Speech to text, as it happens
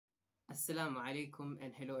Assalamu alaikum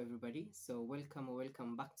and hello everybody. So welcome or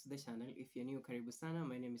welcome back to the channel. If you're new, karibu sana.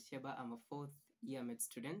 My name is Sheba. I'm a fourth year med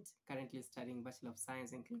student, currently studying Bachelor of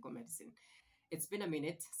Science in Clinical Medicine. It's been a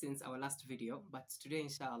minute since our last video, but today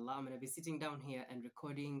inshallah I'm going to be sitting down here and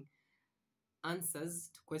recording answers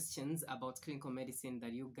to questions about clinical medicine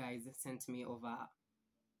that you guys sent me over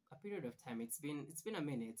a period of time. It's been a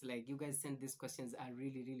minute. Like, you guys sent these questions a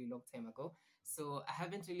really long time ago, so I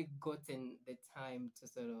haven't really gotten the time to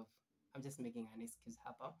sort of, I'm just making an excuse,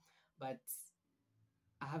 Harper, but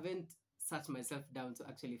I haven't sat myself down to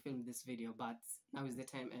actually film this video. But now is the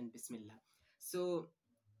time, and Bismillah. So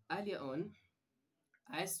earlier on,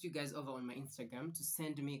 I asked you guys over on my Instagram to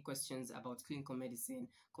send me questions about clinical medicine,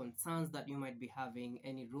 concerns that you might be having,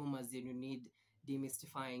 any rumors that you need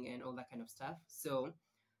demystifying, and all that kind of stuff. So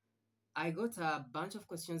I got a bunch of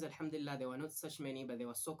questions. Alhamdulillah, there were not such many, but they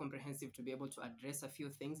were so comprehensive to be able to address a few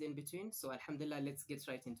things in between. So Alhamdulillah, let's get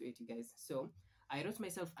right into it, you guys. So I wrote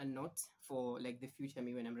myself a note for like the future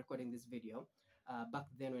me when I'm recording this video, back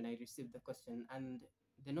then when I received the question. And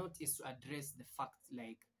the note is to address the fact,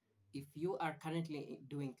 like, if you are currently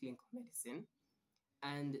doing clinical medicine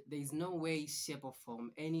and there is no way, shape or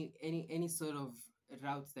form, any sort of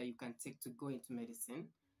route that you can take to go into medicine,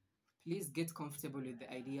 please get comfortable with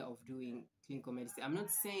the idea of doing clinical medicine. I'm not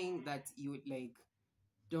saying that you like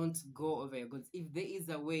don't go over your goals. If there is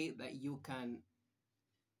a way that you can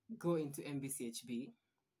go into MBCHB,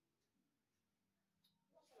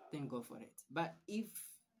 then go for it. But if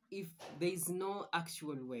there is no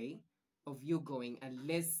actual way of you going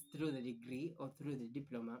unless through the degree or through the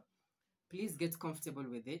diploma, please get comfortable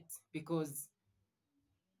with it, because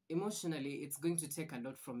emotionally it's going to take a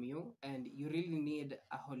lot from you, and you really need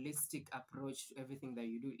a holistic approach to everything that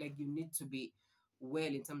you do. Like, you need to be well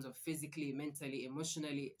in terms of physically, mentally,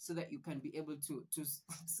 emotionally, so that you can be able to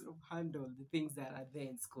sort of handle the things that are there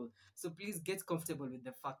in school. So please get comfortable with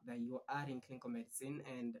the fact that you are in clinical medicine,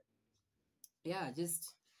 and yeah,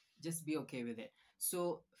 just be okay with it.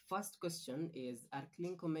 So first question is, are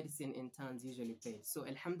clinical medicine interns usually paid? So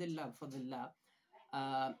alhamdulillah, fadlillah,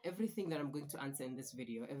 everything that I'm going to answer in this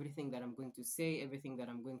video, everything that I'm going to say, everything that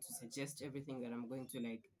I'm going to suggest, everything that I'm going to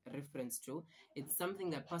like reference to, it's something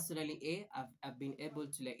that personally, I've been able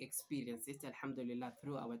to like experience it, alhamdulillah,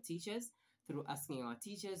 through our teachers, through asking our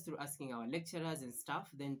teachers, through asking our lecturers and stuff.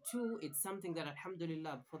 Then two, it's something that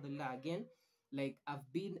alhamdulillah, fadlillah, again, like,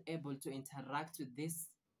 I've been able to interact with this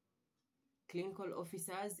clinical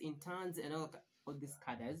officers, interns, and all these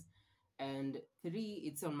cadres. And three,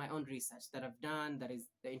 it's on my own research that I've done. That is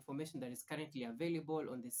the information that is currently available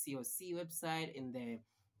on the COC website, in the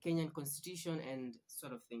Kenyan constitution, and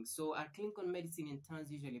sort of things. So are clinical medicine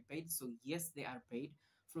interns usually paid? So yes, they are paid.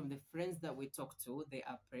 From the friends that we talk to, they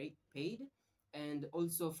are paid. And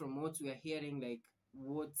also from what we are hearing, like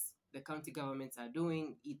what the county governments are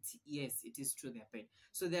doing, yes, it is true, they're paid.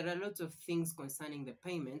 So there are a lot of things concerning the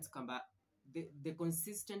payments. The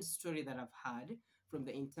consistent story that I've had from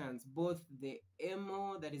the interns, both the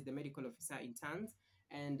MO, that is the medical officer interns,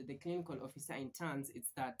 and the clinical officer interns,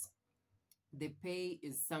 it's that the pay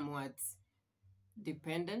is somewhat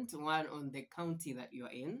dependent, one, on the county that you're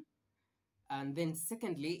in, and then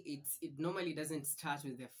secondly, it normally doesn't start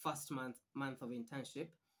with the first month of internship.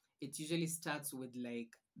 It usually starts with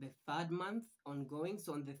like the third month ongoing.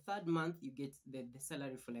 So on the third month, you get the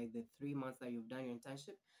salary for like the 3 months that you've done your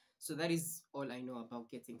internship. So that is all I know about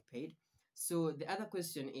getting paid. So the other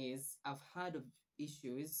question is, I've heard of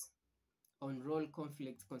issues on role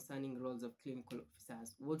conflict concerning roles of clinical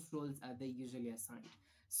officers. What roles are they usually assigned?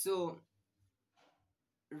 So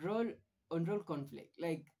role conflict,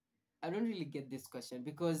 like, I don't really get this question,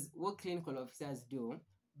 because what clinical officers do,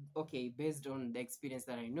 okay, based on the experience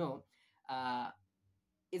that I know,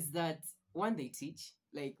 is that one, they teach.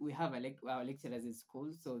 Like, we have our lecturers in school,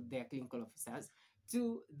 so they are clinical officers.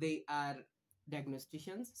 Two, they are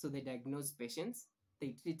diagnosticians, so they diagnose patients,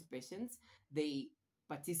 they treat patients, they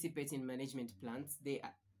participate in management plans, they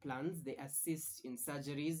assist in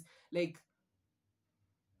surgeries. Like,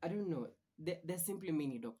 I don't know, they're simply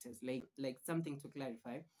mini doctors. Like, something to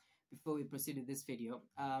clarify before we proceed with this video.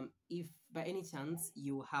 If by any chance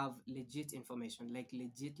you have legit information, like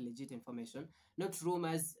legit information, not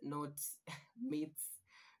rumors, not myths,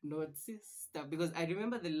 not stuff, because I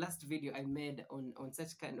remember the last video I made on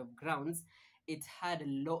such kind of grounds, it had a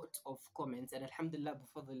lot of comments, and alhamdulillah,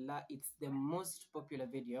 before it's the most popular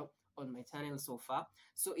video on my channel so far.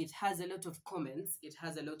 So it has a lot of comments, it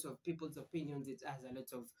has a lot of people's opinions, it has a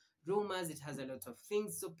lot of rumors, it has a lot of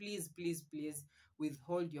things. So please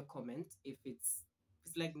withhold your comment if it's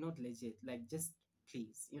like not legit. Like, just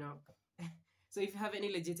please, So if you have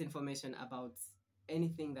any legit information about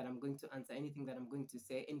anything that I'm going to answer, anything that I'm going to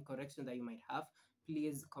say, any correction that you might have,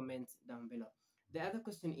 please comment down below. The other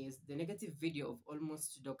question is the negative video of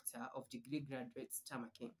almost doctor of degree graduates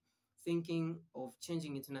stomaching, thinking of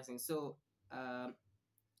changing into nursing. So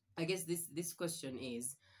I guess this question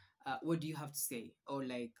is, what do you have to say, or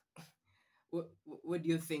like, what do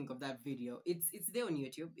you think of that video? It's there on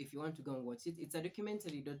YouTube if you want to go and watch it. It's a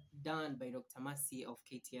documentary done by Dr. Masi of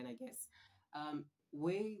KTN, I guess.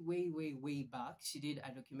 Way back, she did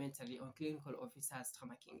a documentary on clinical officer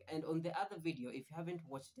stomaching. And on the other video, if you haven't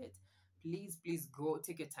watched it, please go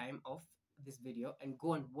take your time off this video and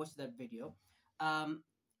go and watch that video. Um,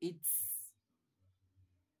 it's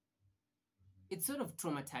sort of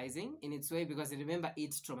traumatizing in its way because I remember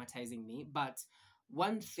it traumatizing me. But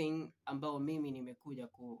one thing ambao mimi nimekuja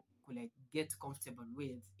like get comfortable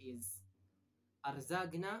with is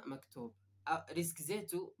arzagna maktub. Risk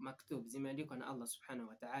zetu maktub, zimeandikwa na Allah subhanahu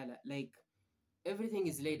wa ta'ala. Like everything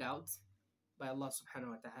is laid out by Allah subhanahu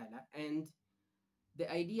wa ta'ala. And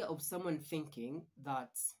the idea of someone thinking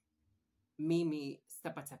that mimi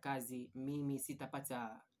sitapata kazi, mimi sitapata,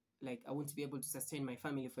 like I won't be able to sustain my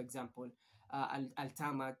family, for example, I'll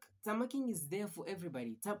tarmac. Tarmacking is there for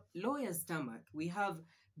everybody. Lawyers tarmac. We have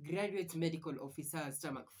graduate medical officers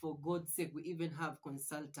tarmac. For God's sake, we even have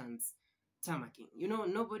consultants tarmacking. You know,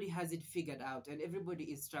 nobody has it figured out and everybody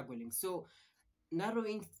is struggling. So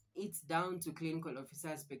narrowing it down to clinical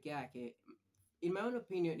officers peke yake, in my own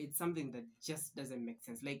opinion, it's something that just doesn't make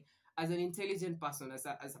sense. Like, as an intelligent person, as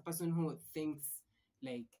a person who thinks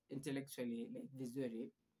like intellectually, like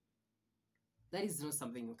visually, that is not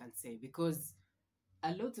something you can say, because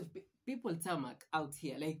a lot of people tarmac out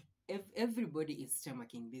here. Like everybody is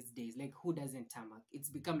tarmacking these days. Like who doesn't tarmac? It's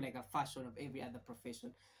become like a fashion of every other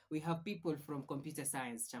profession. We have people from computer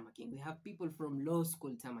science tarmacking. We have people from law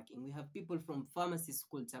school tarmacking. We have people from pharmacy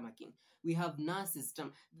school tarmacking. We have nurses.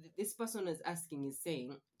 This person is asking, is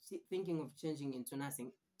saying, thinking of changing into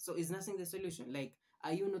nursing. So is nursing the solution? Like,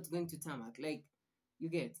 are you not going to tarmac? Like, you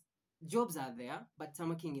get, jobs are there, but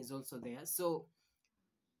tarmacking is also there. So,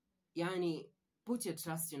 yani, put your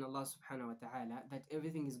trust in Allah subhanahu wa ta'ala that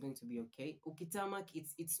everything is going to be okay. Ukitamak,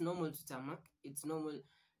 it's normal to tarmac. It's normal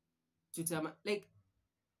to tarmac. Like,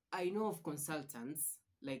 I know of consultants,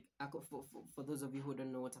 like for those of you who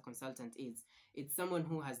don't know what a consultant is, it's someone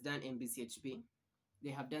who has done MBCHP, they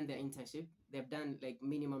have done their internship, they've done like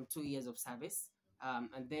minimum 2 years of service,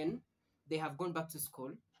 and then they have gone back to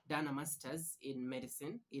school, done a master's in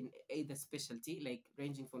medicine in either specialty, like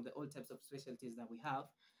ranging from all types of specialties that we have,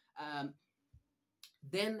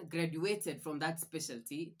 then graduated from that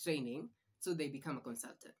specialty training, so they become a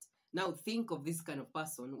consultant. Now think of this kind of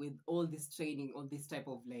person with all this training, all this type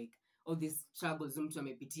of like, all these struggles mtu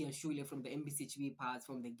amepitia shule, from the MBCHB parts,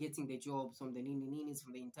 from the getting the jobs, from the ninis,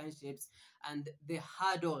 from the internships, and the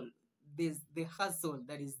hurdle, the hustle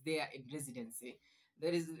that is there in residency.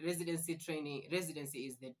 There is residency training. Residency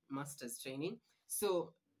is the master's training.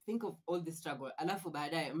 So think of all the struggle. Alafu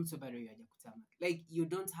baadaye mtu bado yaja kutama. Like you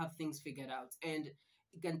don't have things figured out, and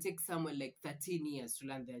it can take someone like 13 years to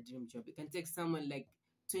land their dream job. It can take someone like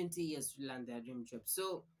 20 years to land their dream job.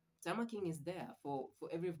 So tarmacking is there for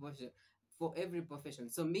every profession.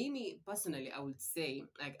 So me personally, I would say,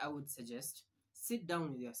 like I would suggest, sit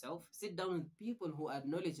down with yourself, sit down with people who are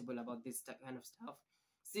knowledgeable about this kind of stuff,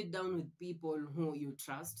 sit down with people who you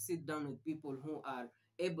trust, sit down with people who are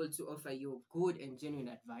able to offer you good and genuine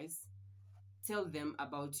advice. Tell them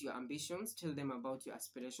about your ambitions, tell them about your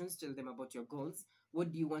aspirations, tell them about your goals.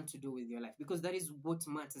 What do you want to do with your life? Because that is what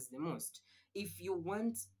matters the most. If you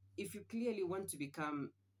clearly want to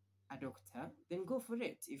become a doctor, then go for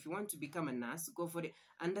it. If you want to become a nurse, go for it.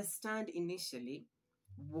 Understand initially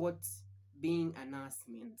what being a nurse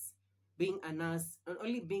means. Being a nurse, not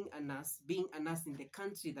only being a nurse in the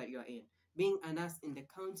country that you're in, being a nurse in the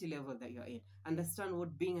county level that you're in. Understand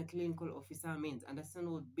what being a clinical officer means. Understand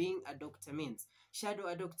what being a doctor means. Shadow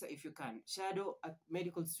a doctor if you can. Shadow a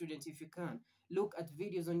medical student if you can. Look at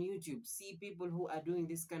videos on YouTube. See people who are doing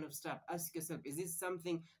this kind of stuff. Ask yourself, is this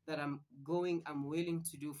something that I'm willing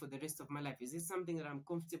to do for the rest of my life? Is this something that I'm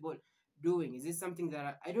comfortable doing? Is this something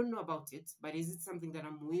that I don't know about it, but is it something that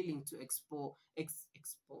I'm willing to explore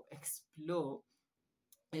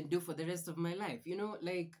and do for the rest of my life? You know,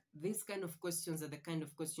 like these kind of questions are the kind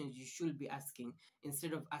of questions you should be asking,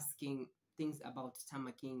 instead of asking things about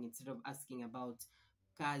tarmacking, instead of asking about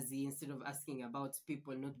kazi, instead of asking about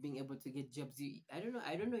people not being able to get jobs. I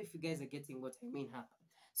don't know if you guys are getting what I mean.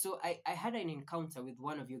 So I had an encounter with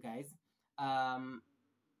one of you guys.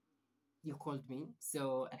 You called me,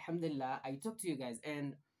 so alhamdulillah I talked to you guys,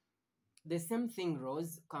 and the same thing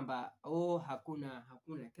rose kwamba oh, hakuna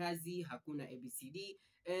kazi, hakuna abcd.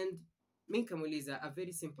 And mi nikamuuliza a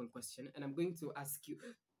very simple question, and I'm going to ask you,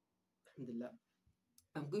 alhamdulillah,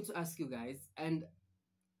 I'm going to ask you guys, and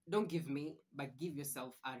don't give me, but give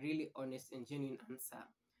yourself a really honest and genuine answer.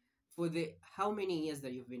 For the how many years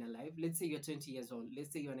that you've been alive, let's say you're 20 years old,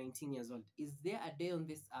 let's say you're 19 years old, is there a day on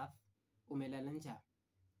this earth umelala njaa?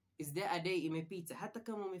 Is there a day imepita hata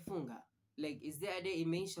kama umefunga? Like, is there a day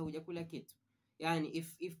imeisha hujakula kitu? Yani,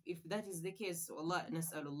 if that is the case, wallah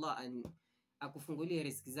nasalullah an akufungulie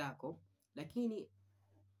riziki zako. Lakini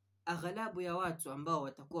aghalabu ya watu ambao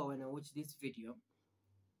watakuwa wana watch this video,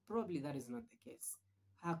 probably that is not the case.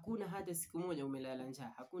 Hakuna hata siku moja umelala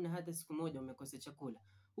njaa, hakuna hata siku moja umekosa chakula.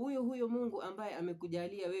 Huyo Mungu ambaye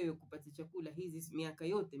amekujalia wewe kupata chakula hizi miaka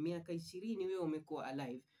yote, miaka 20 wewe umekuwa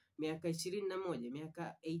alive, miaka 21,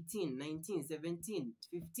 miaka 18, 19, 17,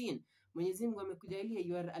 15, Mwenyezi Mungu amekujalia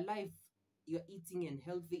you are alive, you are eating and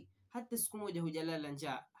healthy, hata siku moja hujalala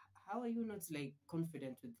njaa. How are you not like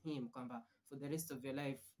confident with him kwamba for the rest of your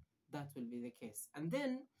life that will be the case? And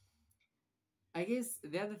then I guess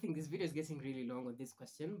the other thing, this video is getting really long on this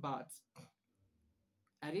question, but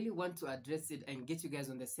I really want to address it and get you guys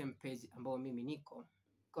on the same page ambao mimi niko.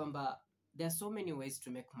 Kwamba there are so many ways to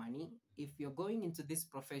make money. If you're going into these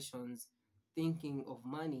professions thinking of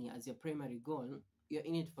money as your primary goal, you're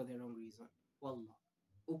in it for the wrong reason. Wallah.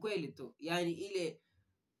 Ukweli tu. Yani ile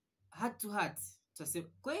heart to heart.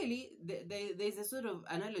 Kweli, there's a sort of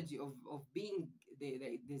analogy of being,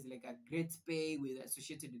 there's like a great pay with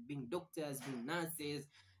associated with being doctors, being nurses,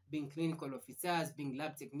 being clinical officers, being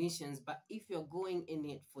lab technicians. But if you're going in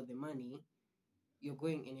it for the money, you're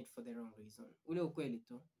going in it for the wrong reason. Ule ukweli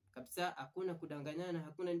tu. Kabisa, hakuna kudanganyana,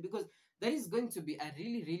 hakuna, because that is going to be a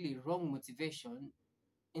really, really wrong motivation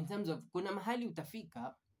in terms of kuna mahali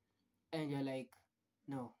utafika and you're like,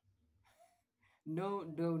 no.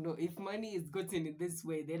 No. If money is gotten in this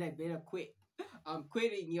way, then I better quit. I'm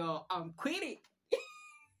quitting, y'all. I'm quitting.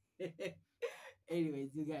 Anyways,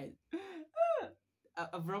 you guys,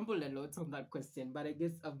 I've rumbled a lot on that question, but I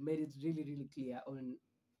guess I've made it really, really clear on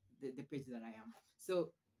the page that I am.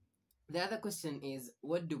 So the other question is,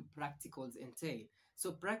 what do practicals entail?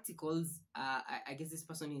 So practicals, I guess this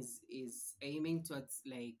person is aiming towards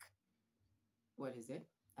like, what is it?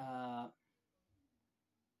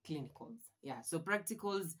 Clinicals. Yeah, so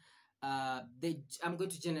practicals, I'm going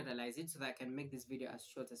to generalize it so that I can make this video as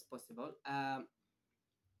short as possible.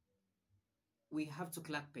 We have to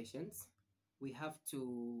clerk patients, we have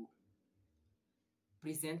to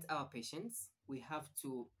present our patients, we have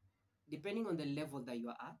to, depending on the level that you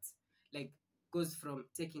are at, like goes from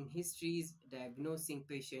taking histories, diagnosing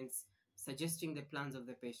patients, suggesting the plans of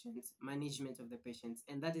the patients, management of the patients,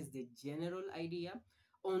 and that is the general idea.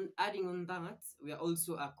 On adding on that, we are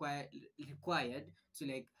also required to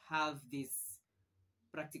like have these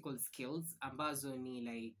practical skills ambazo ni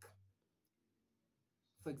like,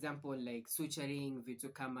 for example, like suturing,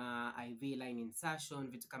 vitu kama IV line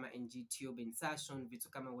insertion, vitu kama NG tube insertion,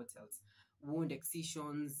 vitu kama what else, wound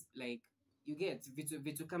excisions, like you get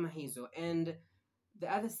vitu kama hizo. And the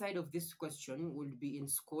other side of this question would be in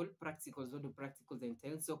school practicals. What do practicals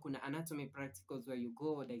entail? So kuna anatomy practicals where you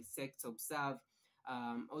go dissect, observe,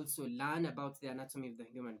 also learn about the anatomy of the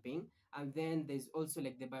human being. And then there's also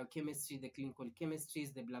like the biochemistry, the clinical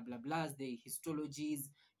chemistries, the blah blah blahs, the histologies.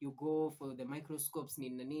 You go for the microscopes,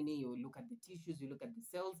 nini, you look at the tissues, you look at the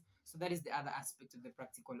cells. So that is the other aspect of the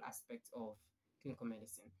practical aspect of clinical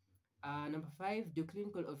medicine. Number 5, do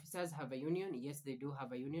clinical officers have a union? Yes, they do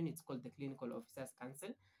have a union. It's called the Clinical Officers Council.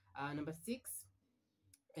 Number 6,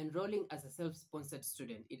 enrolling as a self-sponsored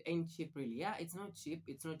student. It ain't cheap, really. Yeah, it's not cheap.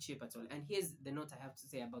 It's not cheap at all. And here's the note I have to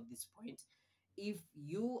say about this point. If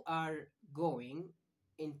you are going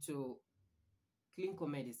into clinical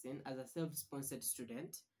medicine as a self-sponsored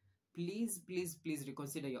student, please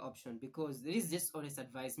reconsider your option, because this is just honest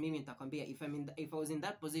advice. Mimi nitakwambia, if I was in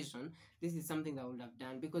that position, this is something that I would have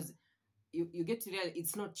done, because you get to realize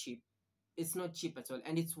it's not cheap. It's not cheap at all,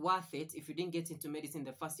 and it's worth it. If you didn't get into medicine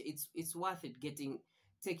the first year, it's worth it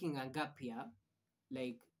taking a gap year,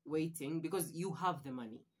 like waiting, because you have the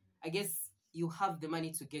money. I guess you have the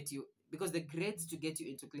money to get you, because the grades to get you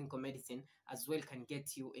into clinical medicine as well can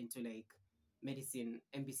get you into like medicine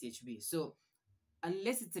MBCHB. So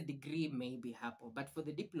unless it's a degree, maybe happen, but for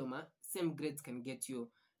the diploma, same grades can get you.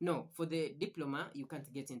 No, for the diploma you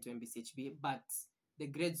can't get into MBCHB, but the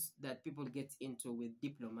grades that people get into with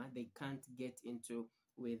diploma, they can't get into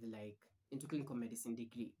with like into clinical medicine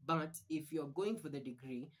degree. But if you're going for the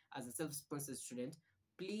degree as a self-sponsored student,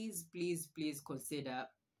 please consider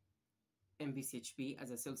MVCHP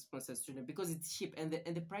as a self-sponsored student because it's cheap, and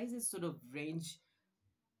the prices sort of range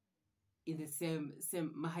in the same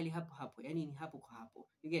mahali hapo hapo, yani ni hapo kwa hapo.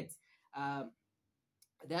 You get? Um,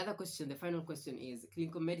 the other question, the final question is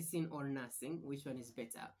clinical medicine or nursing, which one is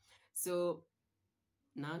better? So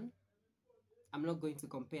none. I'm not going to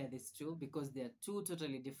compare these two because they are two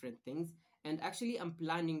totally different things. And actually, I'm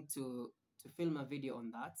planning to film a video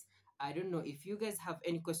on that. I don't know if you guys have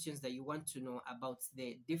any questions that you want to know about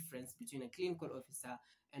the difference between a clinical officer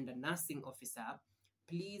and a nursing officer.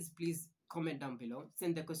 Please comment down below.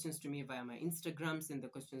 Send the questions to me via my Instagram. Send the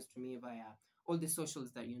questions to me via all the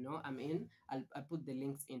socials that you know I'm in. I'll put the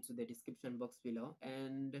links into the description box below.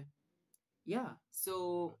 And yeah,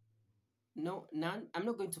 so no, none. I'm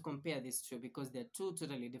not going to compare these two because they're two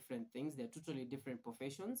totally different things. They're totally different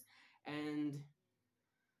professions. And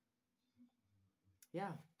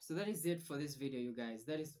yeah, so that is it for this video, you guys.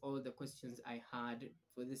 That is all the questions I had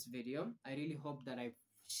for this video. I really hope that I've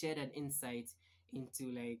shared an insight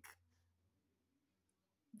into like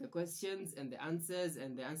the questions and the answers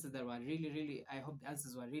that were really, I hope the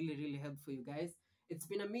answers were really helpful, you guys. It's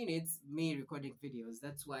been a minute me recording videos.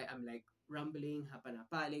 That's why I'm like rambling hapa na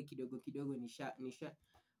pale kidogo kidogo nisha.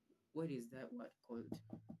 What is that word called?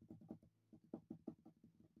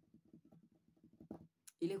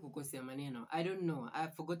 Ile kukosea maneno. I don't know.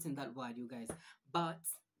 I've forgotten that word, you guys. But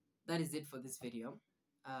that is it for this video.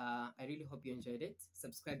 I really hope you enjoyed it.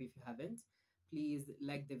 Subscribe if you haven't. Please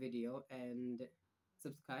like the video and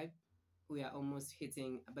subscribe. We are almost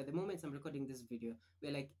hitting, by the moment I'm recording this video,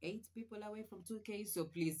 we're like 8 people away from 2K. So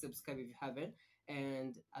please subscribe if you haven't.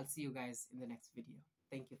 And I'll see you guys in the next video.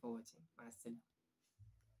 Thank you for watching. Masala.